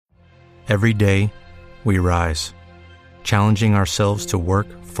Every day, we rise, challenging ourselves to work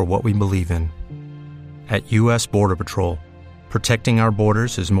for what we believe in. At U.S. Border Patrol, protecting our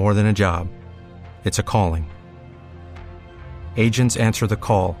borders is more than a job. It's a calling. Agents answer the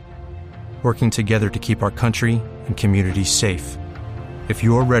call, working together to keep our country and communities safe. If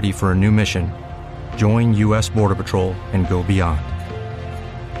you are ready for a new mission, join U.S. Border Patrol and go beyond.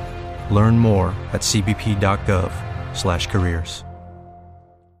 Learn more at cbp.gov/careers.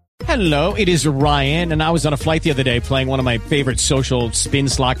 Hello, it is Ryan, and I was on a flight the other day playing one of my favorite social spin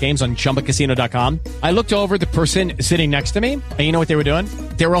slot games on ChumbaCasino.com. I looked over at the person sitting next to me, and you know what they were doing?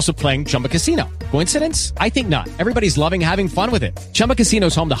 They were also playing Chumba Casino. Coincidence? I think not. Everybody's loving having fun with it. Chumba Casino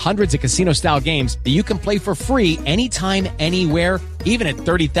is home to hundreds of casino-style games that you can play for free anytime, anywhere, even at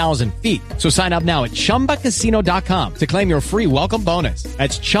 30,000 feet. So sign up now at ChumbaCasino.com to claim your free welcome bonus.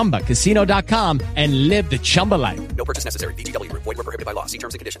 That's ChumbaCasino.com and live the Chumba life. No purchase necessary. VGW. Void where prohibited by law. See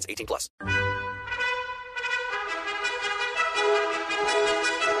terms and conditions. 18+.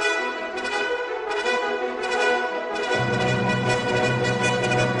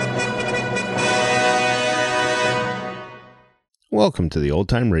 Welcome to the Old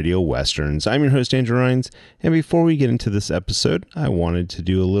Time Radio Westerns. I'm your host, Andrew Rhynes, and before we get into this episode, I wanted to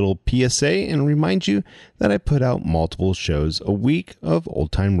do a little PSA and remind you that I put out multiple shows a week of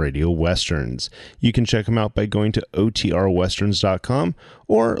Old Time Radio Westerns. You can check them out by going to otrwesterns.com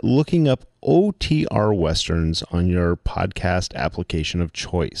or looking up OTR Westerns on your podcast application of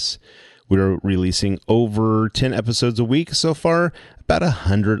choice. We're releasing over 10 episodes a week so far, about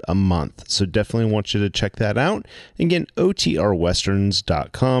 100 a month. So definitely want you to check that out. Again,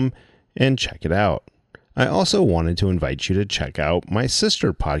 otrwesterns.com and check it out. I also wanted to invite you to check out my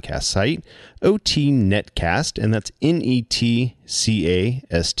sister podcast site, OT Netcast, and that's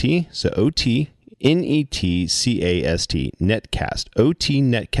Netcast. So OT Netcast, Netcast,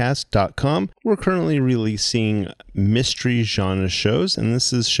 otnetcast.com. We're currently releasing mystery genre shows, and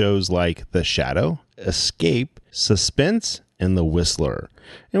this is shows like The Shadow, Escape, Suspense, and The Whistler.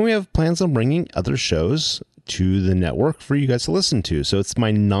 And we have plans on bringing other shows to the network for you guys to listen to. So it's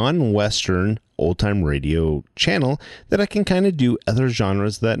my non-Western old-time radio channel that I can kind of do other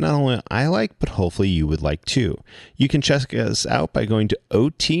genres that not only I like, but hopefully you would like too. You can check us out by going to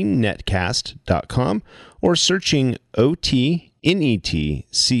otnetcast.com or searching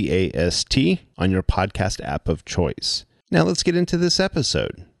OTNETCAST on your podcast app of choice. Now let's get into this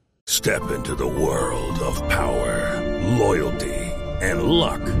episode. Step into the world of power, loyalty, and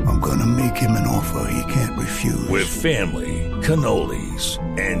luck. I'm gonna make him an offer he can't refuse. With family, cannolis,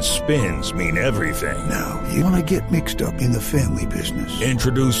 and spins mean everything. Now, you wanna get mixed up in the family business.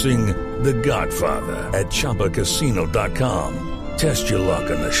 Introducing The Godfather at ChumbaCasino.com. Test your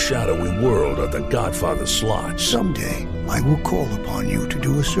luck in the shadowy world of The Godfather slot. Someday, I will call upon you to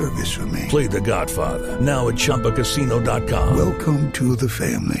do a service for me. Play The Godfather now at ChumbaCasino.com. Welcome to the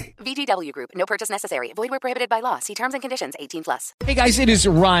family. VGW Group. No purchase necessary. Void where prohibited by law. See terms and conditions. 18+. Hey guys, it is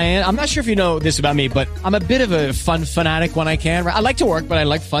Ryan. I'm not sure if you know this about me, but I'm a bit of a fun fanatic when I can. I like to work, but I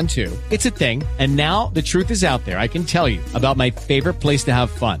like fun too. It's a thing. And now the truth is out there. I can tell you about my favorite place to have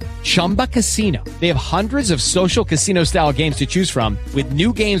fun. Chumba Casino. They have hundreds of social casino style games to choose from with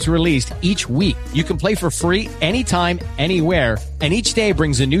new games released each week. You can play for free anytime, anywhere. And each day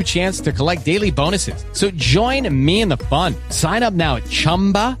brings a new chance to collect daily bonuses. So join me in the fun. Sign up now at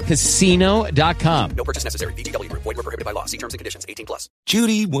ChumbaCasino.com. No purchase necessary. VGW Group. Void where prohibited by law. See terms and conditions. 18+.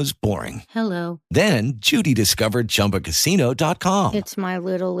 Judy was boring. Hello. Then Judy discovered ChumbaCasino.com. It's my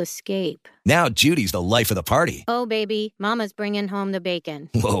little escape. Now Judy's the life of the party. Oh, baby, mama's bringing home the bacon.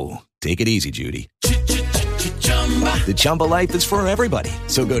 Whoa, take it easy, Judy. The Chumba life is for everybody.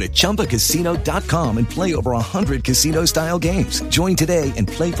 So go to ChumbaCasino.com and play over 100 casino-style games. Join today and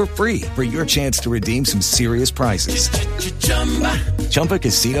play for free for your chance to redeem some serious prizes.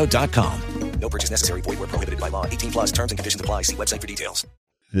 ChumbaCasino.com. No purchase necessary. Void where prohibited by law. 18+. Terms and conditions apply. See website for details.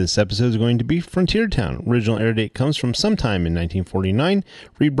 This episode is going to be Frontier Town. Original air date comes from sometime in 1949,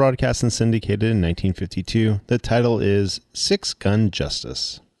 rebroadcast and syndicated in 1952. The title is Six Gun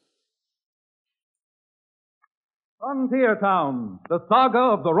Justice. Frontier Town, the saga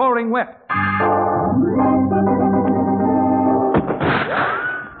of the Roaring West.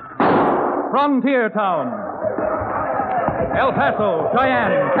 Frontier Town. El Paso,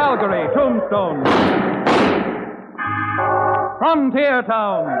 Cheyenne, Calgary, Tombstone. Frontier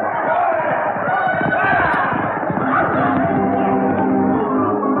Town.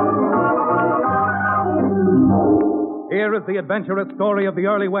 Here is the adventurous story of the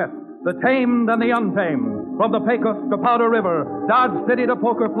early West, the tamed and the untamed. From the Pecos to Powder River, Dodge City to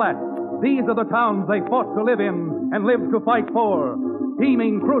Poker Flat, these are the towns they fought to live in and lived to fight for.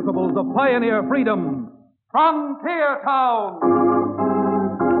 steaming crucibles of pioneer freedom. Frontier Town!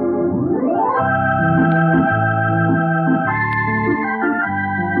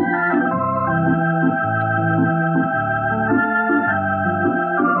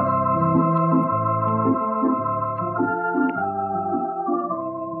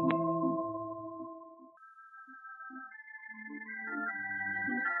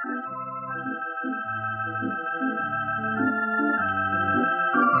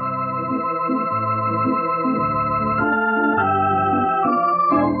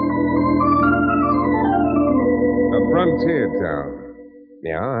 Frontier Town.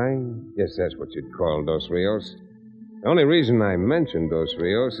 Yeah, I guess that's what you'd call Dos Rios. The only reason I mentioned Dos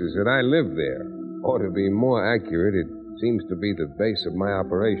Rios is that I live there. Or to be more accurate, it seems to be the base of my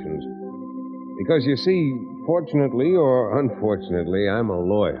operations. Because you see, fortunately or unfortunately, I'm a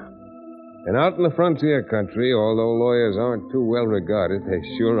lawyer. And out in the frontier country, although lawyers aren't too well regarded, they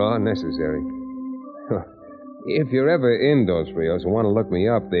sure are necessary. If you're ever in Dos Rios and want to look me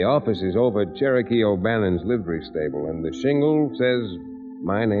up, the office is over at Cherokee O'Bannon's livery stable, and the shingle says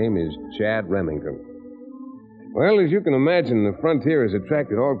my name is Chad Remington. Well, as you can imagine, the frontier has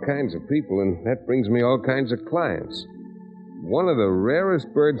attracted all kinds of people, and that brings me all kinds of clients. One of the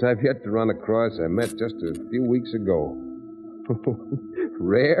rarest birds I've yet to run across I met just a few weeks ago.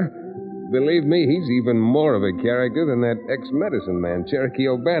 Rare? Believe me, he's even more of a character than that ex-medicine man, Cherokee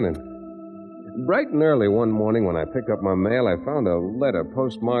O'Bannon. Bright and early one morning when I picked up my mail, I found a letter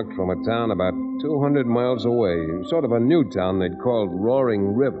postmarked from a town about 200 miles away, sort of a new town they'd called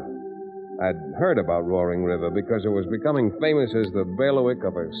Roaring River. I'd heard about Roaring River because it was becoming famous as the bailiwick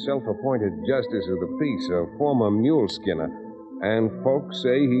of a self-appointed justice of the peace, a former mule skinner, and folks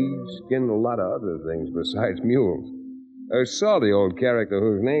say he skinned a lot of other things besides mules. A salty old character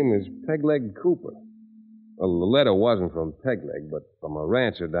whose name is Pegleg Cooper. Well, the letter wasn't from Pegleg, but from a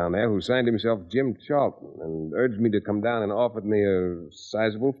rancher down there who signed himself Jim Charlton and urged me to come down and offered me a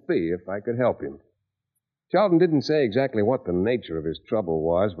sizable fee if I could help him. Charlton didn't say exactly what the nature of his trouble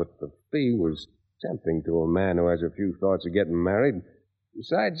was, but the fee was tempting to a man who has a few thoughts of getting married.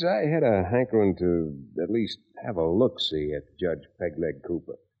 Besides, I had a hankering to at least have a look-see at Judge Pegleg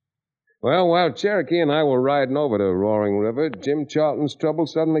Cooper. Well, while Cherokee and I were riding over to Roaring River, Jim Charlton's trouble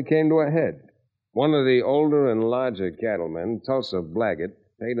suddenly came to a head. One of the older and larger cattlemen, Tulsa Blaggett,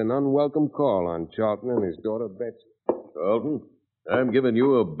 paid an unwelcome call on Charlton and his daughter Betsy. Charlton, I'm giving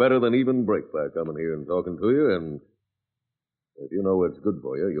you a better-than-even break by coming here and talking to you, and if you know what's good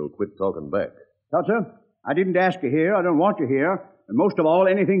for you, you'll quit talking back. Tulsa, I didn't ask you here. I don't want you here. And most of all,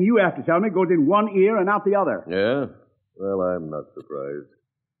 anything you have to tell me goes in one ear and out the other. Yeah? Well, I'm not surprised.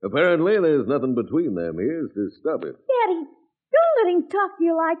 Apparently, there's nothing between them ears to stop it. Daddy, don't let him talk to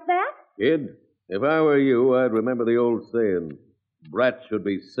you like that. Kid, if I were you, I'd remember the old saying, brats should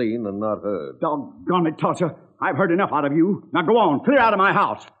be seen and not heard. Doggone it, Tulsa. I've heard enough out of you. Now go on, clear out of my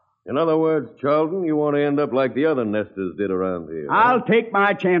house. In other words, Charlton, you want to end up like the other nesters did around here. I'll take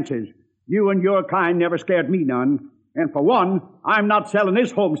my chances. You and your kind never scared me none. And for one, I'm not selling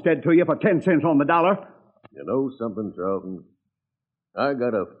this homestead to you for 10 cents on the dollar. You know something, Charlton? I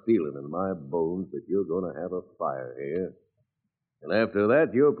got a feeling in my bones that you're going to have a fire here. And after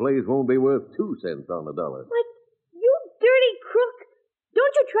that, your place won't be worth 2 cents on the dollar. But you dirty crook.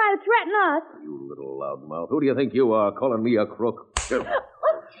 Don't you try to threaten us. You little loudmouth. Who do you think you are, calling me a crook? Shut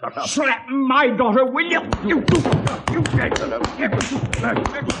up. Slap my daughter, will you? You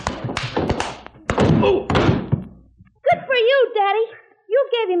Oh. Good for you, Daddy. You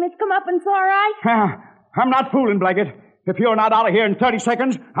gave him his comeuppance, all right. I'm not fooling, Blaggett. If you're not out of here in 30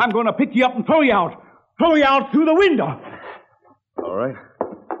 seconds, I'm going to pick you up and throw you out. Throw you out through the window. All right.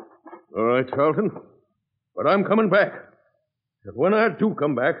 All right, Charlton. But I'm coming back. And when I do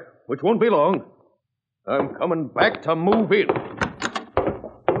come back, which won't be long, I'm coming back to move in.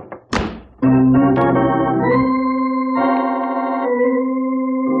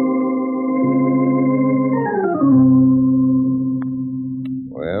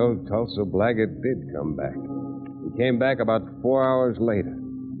 Well, Tulsa Blaggett did come back. He came back about 4 hours later.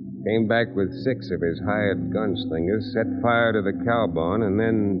 Came back with 6 of his hired gunslingers, set fire to the cow barn, and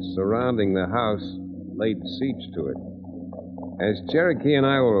then, surrounding the house, laid siege to it. As Cherokee and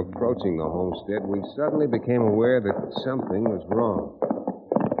I were approaching the homestead, we suddenly became aware that something was wrong.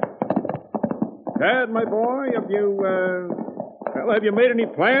 Dad, my boy, have you made any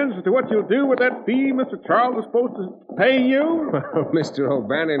plans as to what you'll do with that fee Mr. Charles was supposed to pay you? Mr.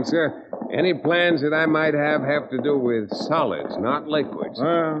 O'Bannon, sir, any plans that I might have to do with solids, not liquids.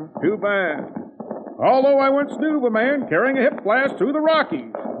 Too bad. Although I once knew of a man carrying a hip flask through the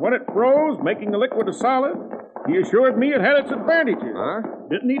Rockies. When it froze, making the liquid a solid, He assured me it had its advantages. Huh?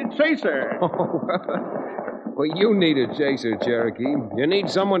 Didn't need a chaser. Well, you need a chaser, Cherokee. You need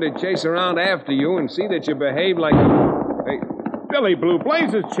someone to chase around after you and see that you behave like a... Hey. Billy Blue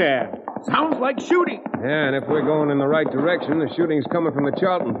Blazes, Chad. Sounds like shooting. Yeah, and if we're going in the right direction, the shooting's coming from the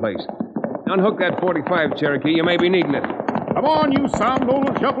Charlton place. Unhook that 45, Cherokee. You may be needing it. Come on, you sound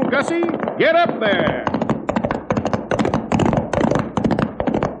old shuffle Gussie. Get up there.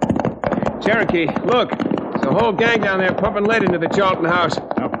 Cherokee, look. There's a whole gang down there pumping lead into the Charlton house.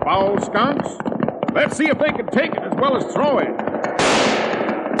 The foul skunks. Let's see if they can take it as well as throw it.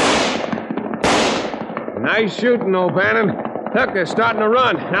 Nice shooting, O'Bannon. Look, they're starting to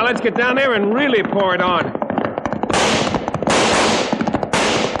run. Now let's get down there and really pour it on.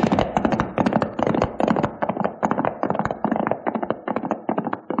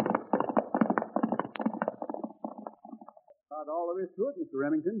 All there is to it, Mr.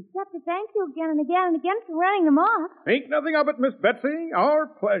 Remington. Except to thank you again and again and again for running them off. Think nothing of it, Miss Betsy. Our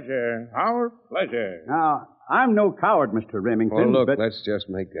pleasure. Our pleasure. Now, I'm no coward, Mr. Remington. Well, look, but... let's just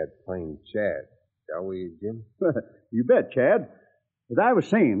make that plain, Chad. Shall we, Jim? You bet, Chad. As I was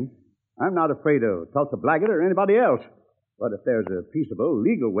saying, I'm not afraid of Tulsa Blaggett or anybody else. But if there's a peaceable,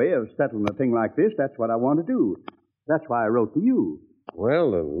 legal way of settling a thing like this, that's what I want to do. That's why I wrote to you.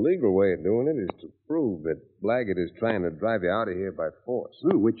 Well, the legal way of doing it is to prove that Blaggett is trying to drive you out of here by force.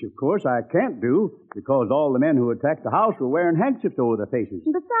 Which, of course, I can't do, because all the men who attacked the house were wearing handkerchiefs over their faces.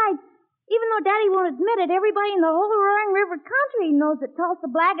 Besides, even though Daddy won't admit it, everybody in the whole Roaring River country knows that Tulsa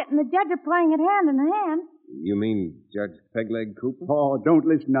Blaggett and the judge are playing it hand in hand. You mean Judge Pegleg Cooper? Oh, don't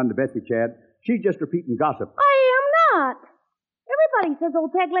listen to Betsy, Chad. She's just repeating gossip. I am not. Everybody says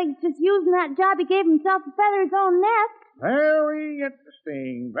old Pegleg's just using that job he gave himself to feather his own nest. Very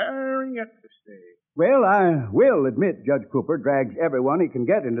interesting. Very interesting. Well, I will admit Judge Cooper drags everyone he can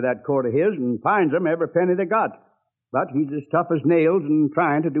get into that court of his and finds them every penny they got. But he's as tough as nails and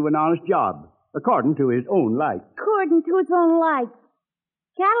trying to do an honest job, according to his own light. According to his own light.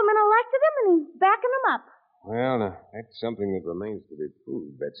 Cattlemen elected him, and he's backing them up. Well, now, that's something that remains to be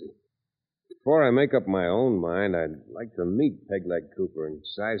proved, Betsy. Before I make up my own mind, I'd like to meet Pegleg Cooper and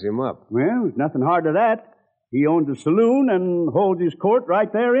size him up. Well, there's nothing hard to that. He owns a saloon and holds his court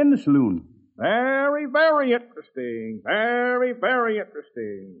right there in the saloon. Very, very interesting. Very, very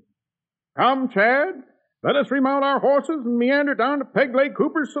interesting. Come, Chad. Let us remount our horses and meander down to Pegleg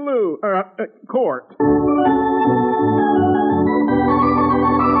Cooper's saloon, court.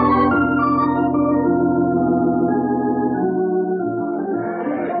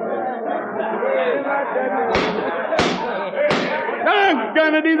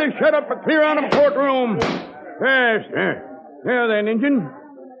 Doggone it, either shut up or clear out of the courtroom. Yes, Now then, Injun.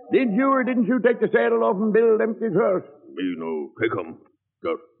 Did you or didn't you take the saddle off and Bill Dempsey's horse? Me no take 'em.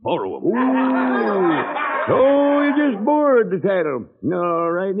 Just borrow 'em. So you just borrowed the saddle.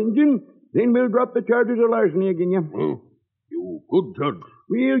 All right, Injun. Then we'll drop the charges of larceny again you. You good judge.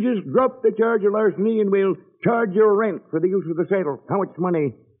 We'll just drop the charge of larceny and we'll charge your rent for the use of the saddle. How much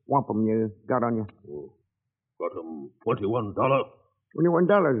money, wampum, you got on you? Got 'em $21.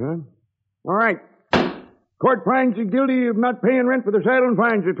 $21, huh? All right. Court finds you guilty of not paying rent for the saddle and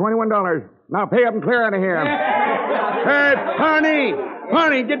fines you $21. Now pay up and clear out of here.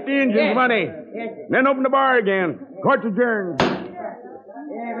 Parney, get the engine's money. Then open the bar again. Court's adjourned.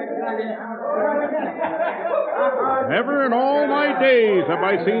 Never in all my days have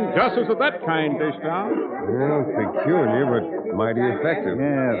I seen justice of that kind this town. Well, peculiar, but mighty effective.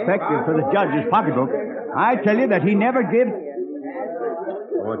 Yeah, effective for the judge's pocketbook. I tell you that he never gives...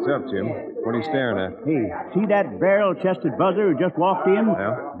 What's up, Jim? What are you staring at? Hey, see that barrel-chested buzzer who just walked in?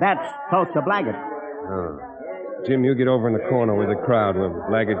 Yeah? That's Tulsa Blaggett. Oh. Jim, you get over in the corner with the crowd where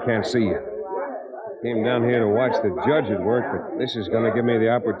Blaggett can't see you. Came down here to watch the judge at work, but this is going to give me the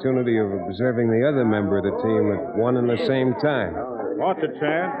opportunity of observing the other member of the team at one and the same time. Watch it,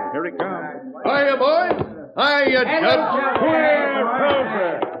 Chad. Here he comes. Hiya, boys. Hiya, Judge. Well,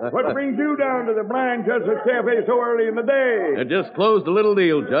 Tulsa, what brings you down to the Blind Justice Cafe so early in the day? I just closed a little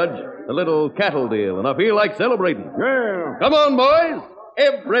deal, Judge. A little cattle deal, and I feel like celebrating. Well. Come on, boys.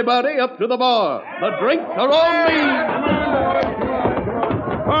 Everybody up to the bar. The drinks are on me.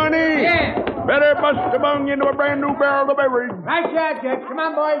 Honey. Yeah. Better bust a bung into a brand new barrel of beverage. Right, Judge. Come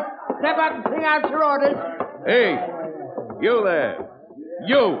on, boys. Step up and sing out your orders. Hey, you there.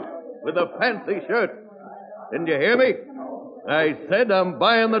 You, with the fancy shirt. Didn't you hear me? I said I'm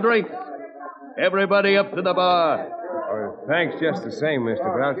buying the drinks. Everybody up to the bar. Oh, thanks just the same, mister,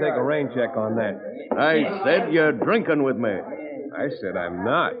 but I'll take a rain check on that. I said you're drinking with me. I said I'm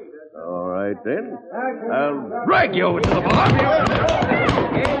not. All right, then. I'll drag you over to the bar.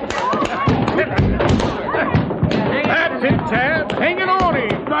 That's it, Chad. Hang it on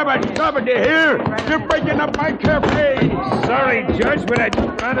him. Stop it, you hear? You're breaking up my cafe. Sorry, Judge, but I'd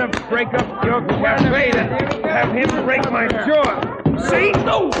rather break up your cafe than have him break my jaw. See?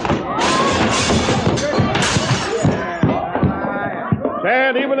 No!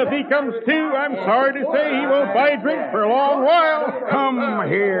 Chad, even if he comes to, I'm sorry to say he won't buy a drink for a long while. Come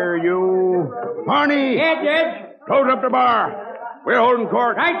here, you. Barney. Yeah, Judge. Close up the bar. We're holding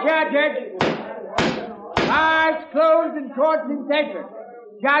court. Right, Judge. Eyes closed and court's in session.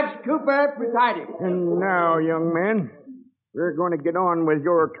 Judge Cooper presiding. And now, young man, we're going to get on with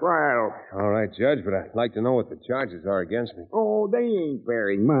your trial. All right, Judge, but I'd like to know what the charges are against me. Oh, they ain't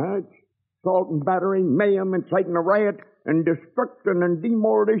very much. Assault and battery, mayhem, inciting a riot, and destruction and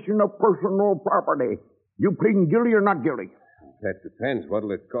demolition of personal property. You pleading guilty or not guilty? That depends.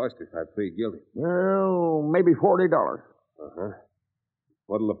 What'll it cost if I plead guilty? Well, maybe $40. Uh-huh.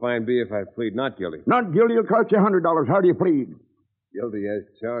 What'll the fine be if I plead not guilty? Not guilty will cost you $100. How do you plead? Guilty as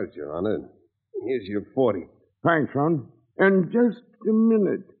charged, Your Honor. Here's your 40. Thanks, son. And just a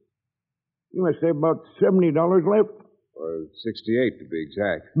minute. You must have about $70 left. Or 68 to be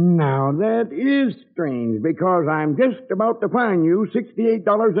exact. Now, that is strange, because I'm just about to fine you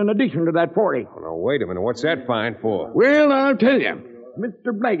 $68 in addition to that 40. Oh, now, wait a minute. What's that fine for? Well, I'll tell you.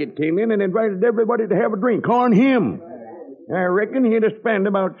 Mr. Blaggett came in and invited everybody to have a drink on him. I reckon he'd have spent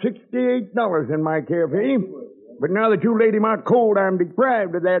about $68 in my cafe. But now that you laid him out cold, I'm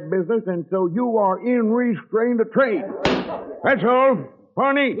deprived of that business, and so you are in restraint of trade. That's all.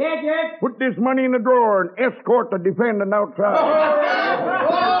 Barney, Yeah, Judge. put this money in the drawer and escort the defendant outside.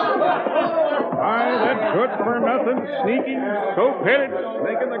 Why, that good-for-nothing, sneaking, soap-headed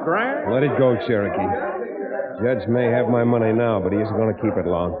snake in the grass. Let it go, Cherokee. Judge may have my money now, but he isn't going to keep it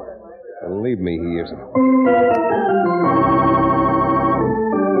long. Believe me, he isn't.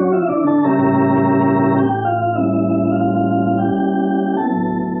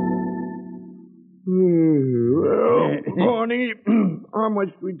 Barney, how much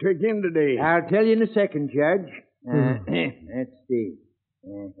do we take in today? I'll tell you in a second, Judge. Let's see.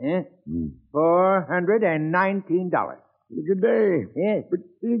 $419. Good day. Yes.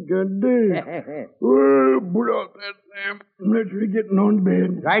 Pretty good day. Well, put out that lamp. Let's be getting on to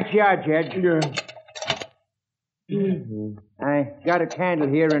bed. Right you are, Judge. Yeah. I got a candle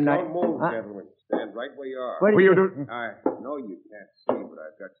here and I... Don't move, gentlemen. Stand right where you are. What are you doing? I know you can't see, but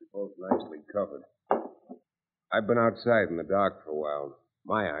I've got you both nicely covered. I've been outside in the dark for a while.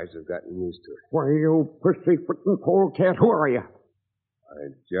 My eyes have gotten used to it. Why, you pussy-footing polecat, who are you?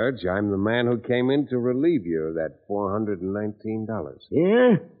 Judge, I'm the man who came in to relieve you of that $419.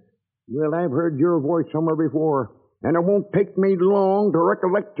 Yeah? Well, I've heard your voice somewhere before, and it won't take me long to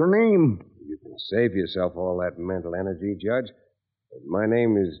recollect your name. You can save yourself all that mental energy, Judge. My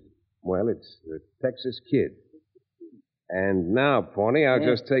name is, well, it's the Texas Kid. And now, Pawnee, I'll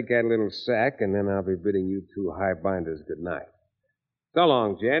just take that little sack, and then I'll be bidding you two high-binders good night. So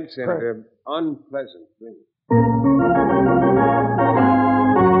long, gents, and unpleasant dreams.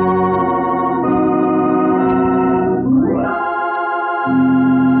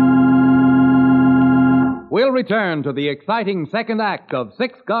 We'll return to the exciting second act of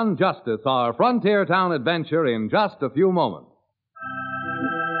Six Gun Justice, our frontier town adventure, in just a few moments.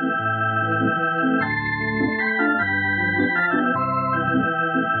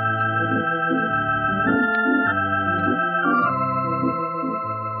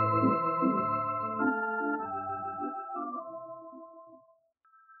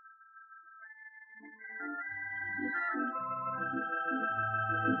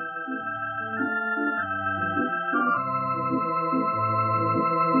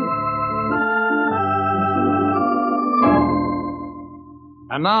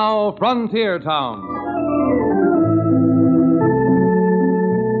 And now, Frontier Town.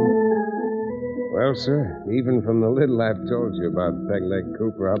 Well, sir, even from the little I've told you about Pegleg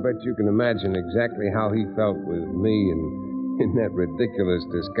Cooper, I'll bet you can imagine exactly how he felt with me and in that ridiculous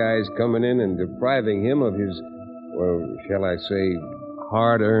disguise coming in and depriving him of his, well, shall I say,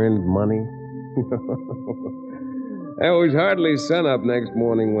 hard-earned money. It was hardly sunup next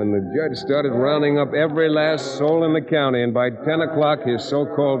morning when the judge started rounding up every last soul in the county, and by 10 o'clock his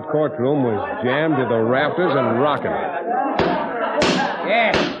so-called courtroom was jammed to the rafters and rocking.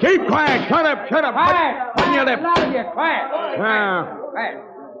 Yeah. Keep quiet. Shut up. Quiet. On your lip. Quiet.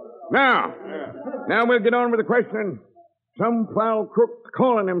 Now we'll get on with the questioning. Some foul crook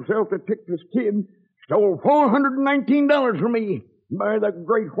calling himself the Texas Kid stole $419 from me. By the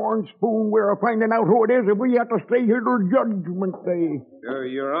great horn spoon, we're finding out who it is if we have to stay here till Judgment Day.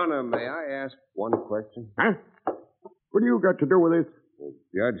 Your Honor, may I ask one question? Huh? What do you got to do with this?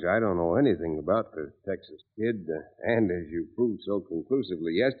 Judge, I don't know anything about the Texas Kid, and as you proved so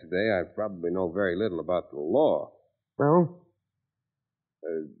conclusively yesterday, I probably know very little about the law. Well?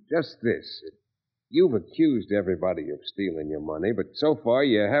 Just this. You've accused everybody of stealing your money, but so far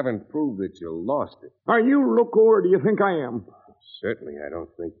you haven't proved that you lost it. Are you loco, or do you think I am? Certainly, I don't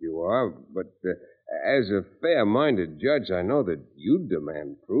think you are, but as a fair-minded judge, I know that you'd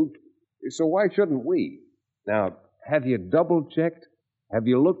demand proof. So why shouldn't we? Now, have you double-checked? Have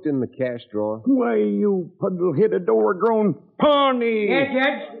you looked in the cash drawer? Why, you puddle-headed, overgrown Pawnee! Yes,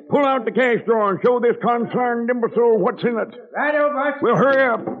 Judge? Pull out the cash drawer and show this concerned imbecile what's in it. Right over. Well, hurry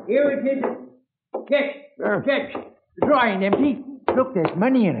up. Here it is. Check. The drawer ain't empty. Look, there's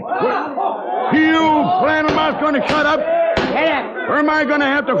money in it. What? You flannelmouse going to shut up? Get up. Or am I going to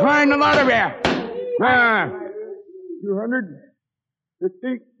have to find a lot of you? 200,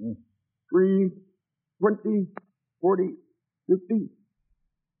 50, 3, 20, 40, 50,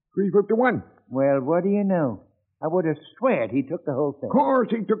 351. Well, what do you know? I would have sweared he took the whole thing. Of course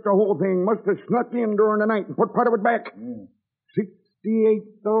he took the whole thing. Must have snuck in during the night and put part of it back.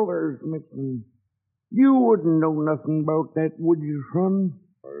 $68, Mitchell. You wouldn't know nothing about that, would you, son?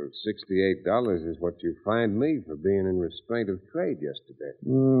 Well, $68 is what you fined me for being in restraint of trade yesterday.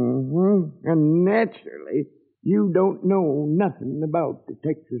 Mm-hmm. And naturally, you don't know nothing about the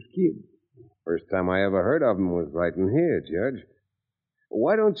Texas Kid. First time I ever heard of him was right in here, Judge.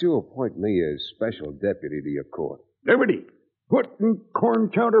 Why don't you appoint me as special deputy to your court? Deputy? What in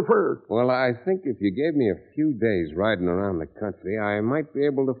corn chowder for? Well, I think if you gave me a few days riding around the country, I might be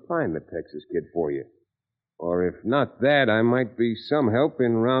able to find the Texas Kid for you. Or if not that, I might be some help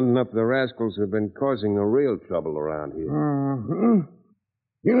in rounding up the rascals who've been causing the real trouble around here. Mm-hmm.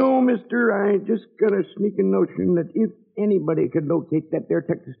 You know, mister, I just got a sneaking notion that if anybody could locate that there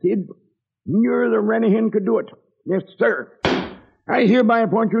Texas Kid, you're the Rennihan could do it. Yes, sir. I hereby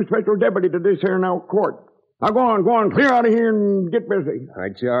appoint you special deputy to this here now court. Now go on, clear out of here and get busy. I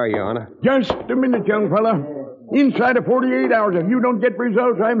jar, Your Honor. Just a minute, young fella. Inside of 48 hours, if you don't get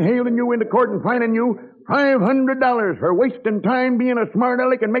results, I'm hailing you into court and fining you $500 for wasting time being a smart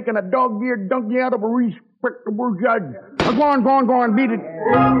aleck and making a dog-eared donkey out of a respectable judge. Now go on, beat it.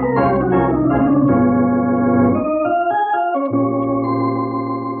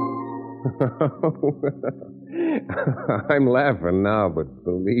 I'm laughing now, but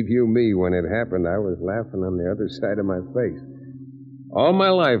believe you me, when it happened, I was laughing on the other side of my face. All my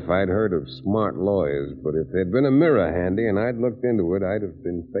life I'd heard of smart lawyers, but if there'd been a mirror handy and I'd looked into it, I'd have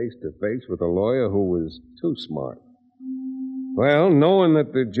been face to face with a lawyer who was too smart. Well, knowing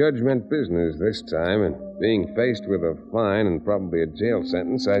that the judge meant business this time and being faced with a fine and probably a jail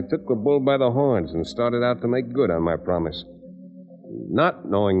sentence, I took the bull by the horns and started out to make good on my promise. Not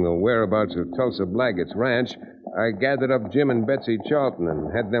knowing the whereabouts of Tulsa Blaggett's ranch, I gathered up Jim and Betsy Charlton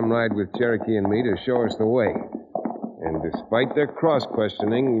and had them ride with Cherokee and me to show us the way. And despite their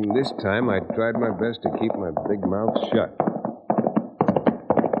cross-questioning, this time I tried my best to keep my big mouth shut.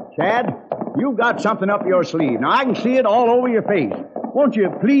 Chad, you've got something up your sleeve. Now, I can see it all over your face. Won't you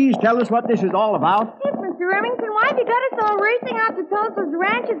please tell us what this is all about? Yes, Mr. Remington, why'd you got us all racing out to Tulsa's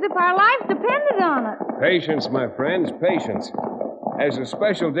ranch as if our lives depended on it? Patience, my friends, patience. As a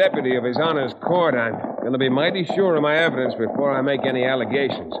special deputy of His Honor's court, I'm going to be mighty sure of my evidence before I make any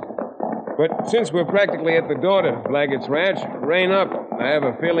allegations. But since we're practically at the door to Blaggett's ranch, rein up. I have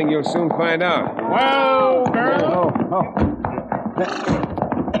a feeling you'll soon find out. Well, girl.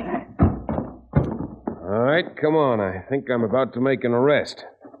 All right, come on. I think I'm about to make an arrest.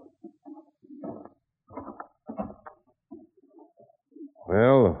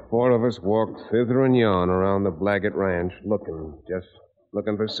 Well, the four of us walked thither and yon around the Blaggett Ranch, just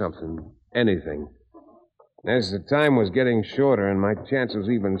looking for something, anything. As the time was getting shorter and my chances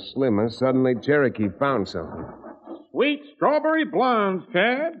even slimmer, suddenly Cherokee found something. Sweet strawberry blondes,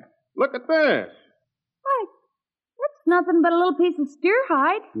 Chad. Look at this. Why, that's nothing but a little piece of steer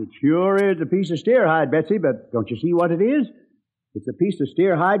hide. It sure is a piece of steer hide, Betsy, but don't you see what it is? It's a piece of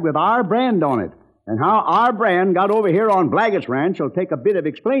steer hide with our brand on it. And how our brand got over here on Blaggett's Ranch will take a bit of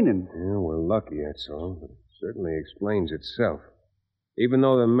explaining. Yeah, we're lucky, that's all. But it certainly explains itself. Even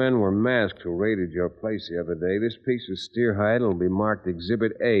though the men were masked who raided your place the other day, this piece of steer hide will be marked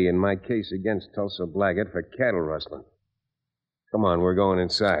Exhibit A in my case against Tulsa Blaggett for cattle rustling. Come on, we're going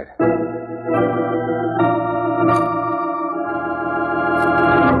inside.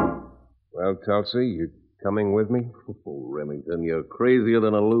 Well, Tulsa, you coming with me? Oh, Remington, you're crazier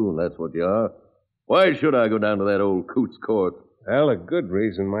than a loon, that's what you are. Why should I go down to that old coot's court? Well, a good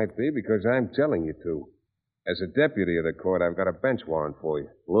reason might be because I'm telling you to. As a deputy of the court, I've got a bench warrant for you.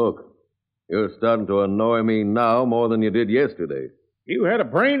 Look, you're starting to annoy me now more than you did yesterday. You had a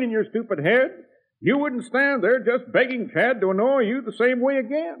brain in your stupid head, you wouldn't stand there just begging Chad to annoy you the same way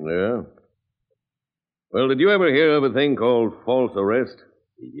again. Yeah. Well, did you ever hear of a thing called false arrest?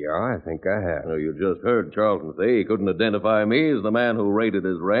 Yeah, I think I have. Well, you just heard Charlton say he couldn't identify me as the man who raided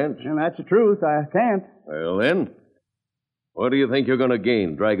his ranch. And that's the truth. I can't. Well, then, what do you think you're going to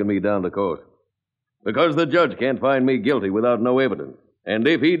gain dragging me down to court? Because the judge can't find me guilty without no evidence. And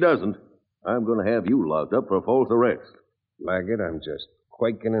if he doesn't, I'm going to have you locked up for false arrest. Laggett, I'm just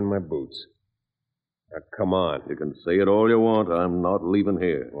quaking in my boots. Now, come on. You can say it all you want. I'm not leaving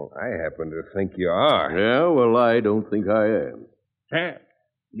here. Well, I happen to think you are. Yeah, well, I don't think I am. Chad,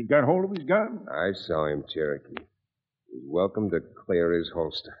 you got hold of his gun? I saw him, Cherokee. He's welcome to clear his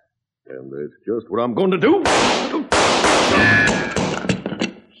holster. And that's just what I'm going to do.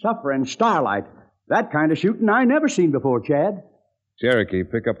 Suffering starlight. That kind of shooting I never seen before, Chad. Cherokee,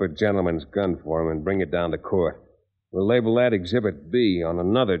 pick up a gentleman's gun for him and bring it down to court. We'll label that Exhibit B on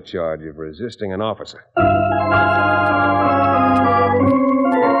another charge of resisting an officer.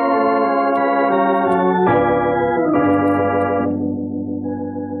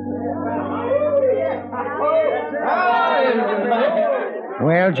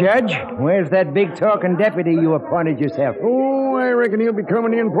 Well, Judge, where's that big talking deputy you appointed yourself? Oh, I reckon he'll be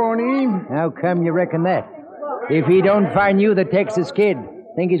coming in, Pawnee. How come you reckon that? If he don't find you the Texas Kid,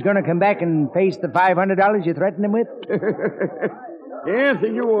 think he's going to come back and face the $500 you threatened him with? Yes,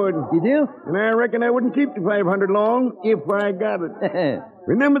 you would. You do? And I reckon I wouldn't keep the $500 long if I got it.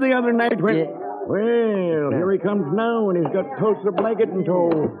 Remember the other night when... Yeah. Well, here he comes now, and he's got Tulsa Blaggett in tow.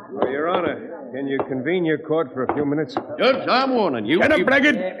 Well, Your Honor, can you convene your court for a few minutes? Judge, I'm warning you. Shut up,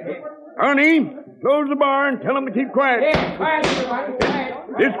 Blaggett. Honey, close the bar and tell him to keep quiet. Yeah, quiet, everybody, quiet.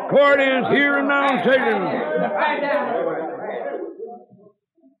 This court is here and now sitting.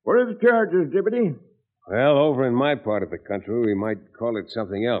 What are the charges, Deputy? Well, over in my part of the country, we might call it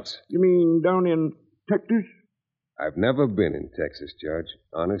something else. You mean down in Texas? I've never been in Texas, Judge.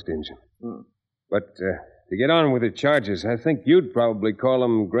 Honest Injun. But to get on with the charges, I think you'd probably call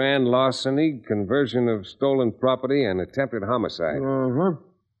them grand larceny, conversion of stolen property, and attempted homicide. Uh-huh.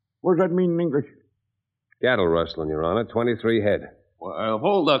 What does that mean in English? Cattle rustling, Your Honor. 23 head. Well, of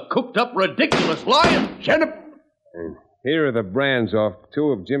all the cooked-up, ridiculous lying. Shut up. And here are the brands off 2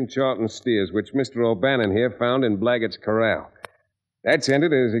 of Jim Charlton's steers, which Mr. O'Bannon here found in Blaggett's corral. That's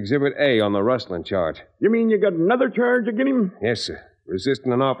entered as Exhibit A on the rustling charge. You mean you got another charge against him? Yes, sir.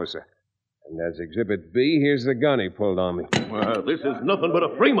 Resisting an officer. And as Exhibit B, here's the gun he pulled on me. Well, this is nothing but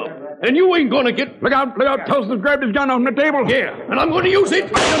a frame-up. And you ain't going to get... Look out, look out. Tulsa's grabbed his gun off the table. Yeah, and I'm going to use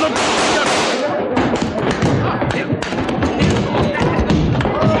it.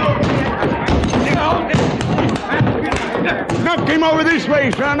 Knock him over this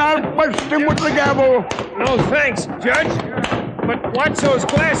way, son. I'll bust him with the gavel. No thanks, Judge. But watch those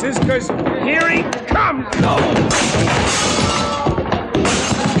glasses, because here he comes.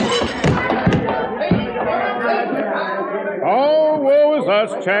 Oh, woe is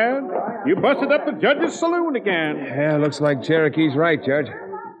us, Chad. You busted up the judge's saloon again. Yeah, looks like Cherokee's right, Judge.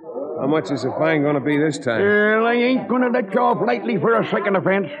 How much is the fine going to be this time? Well, I ain't going to let you off lightly for a second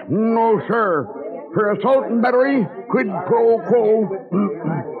offense. No, sir. For assault and battery, quid pro quo.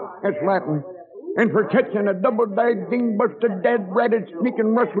 That's Latin. And for catching a double-dyed, ding-busted, dead-ratted,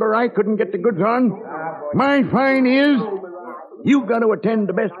 sneaking rustler I couldn't get the goods on, my fine is... You got to attend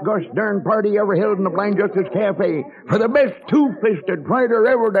the best gosh darn party ever held in the Blind Justice Cafe for the best two-fisted fighter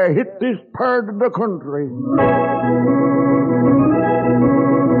ever to hit this part of the country.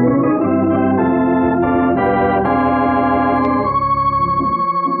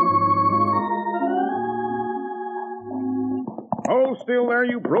 Oh, still there,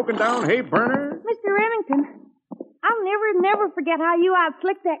 you broken down hay burner? Mr. Remington, I'll never forget how you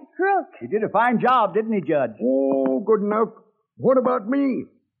out-slicked that crook. He did a fine job, didn't he, Judge? Oh, good enough. What about me?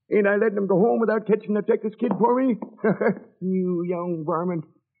 Ain't I letting him go home without catching the Texas Kid for me? You young varmint.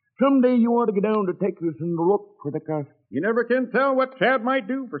 Someday you ought to get down to Texas and look for the cost. You never can tell what Chad might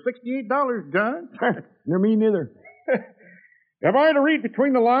do for $68, Judge. Nor me neither. Am I to read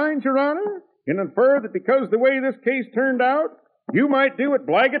between the lines, Your Honor, and infer that because the way this case turned out, you might do what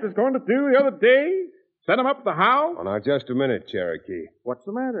Blaggett was going to do the other day? Set him up at the house? Oh, now, just a minute, Cherokee. What's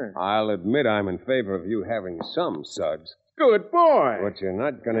the matter? I'll admit I'm in favor of you having some suds. Good boy. But you're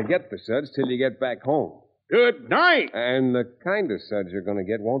not going to get the suds till you get back home. Good night. And the kind of suds you're going to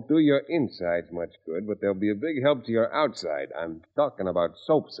get won't do your insides much good, but they'll be a big help to your outside. I'm talking about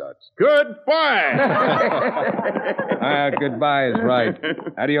soap suds. Goodbye. Goodbye is right.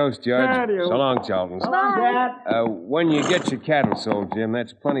 Adios, Judge. Adios. So long, Charlton. Bye. When you get your cattle sold, Jim,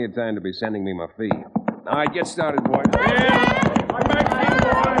 that's plenty of time to be sending me my fee. All right, get started, boys. Bye,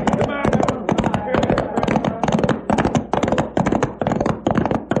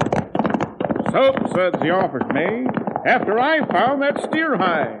 Soap suds he offers me after I found that steer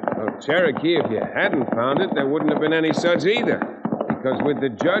hide. Well, Cherokee, if you hadn't found it, there wouldn't have been any suds either. Because with the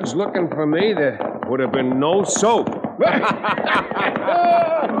judge looking for me, there would have been no soap.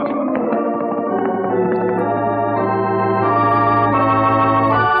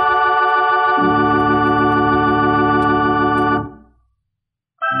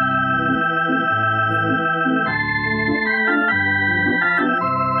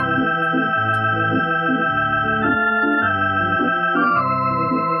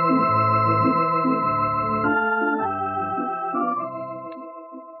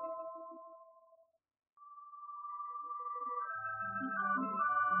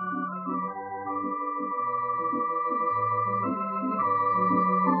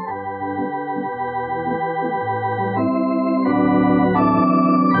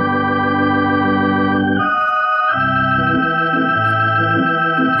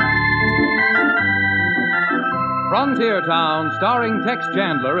 Frontier Town, starring Tex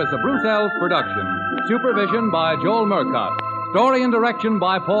Chandler, is a Bruce Ells production. Supervision by Joel Murcott. Story and direction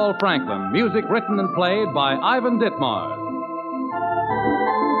by Paul Franklin. Music written and played by Ivan Ditmars.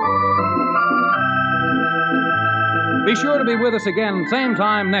 Be sure to be with us again same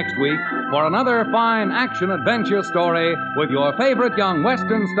time next week for another fine action-adventure story with your favorite young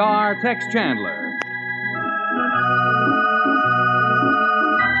Western star, Tex Chandler.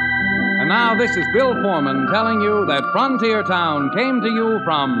 And now this is Bill Foreman telling you that Frontier Town came to you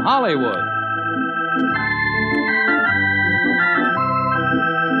from Hollywood.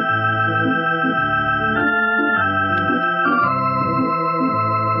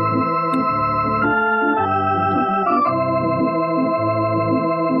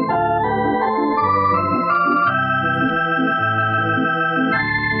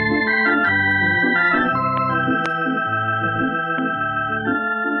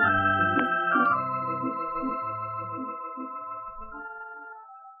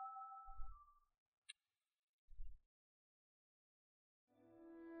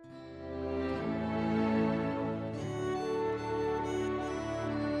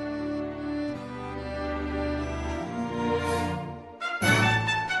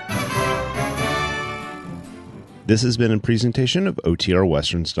 This has been a presentation of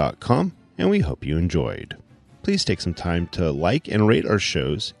OTRWesterns.com, and we hope you enjoyed. Please take some time to like and rate our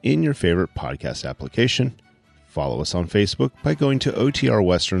shows in your favorite podcast application. Follow us on Facebook by going to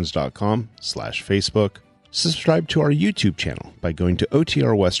OTRWesterns.com/Facebook. Subscribe to our YouTube channel by going to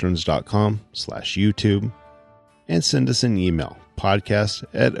OTRWesterns.com/YouTube. And send us an email,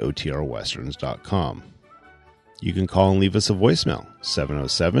 podcast@OTRWesterns.com. You can call and leave us a voicemail,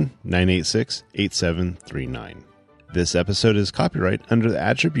 707-986-8739. This episode is copyright under the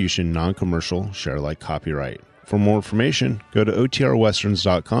Attribution Non-Commercial Share Alike Copyright. For more information, go to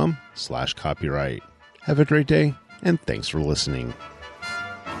OTRWesterns.com/copyright. Have a great day, and thanks for listening.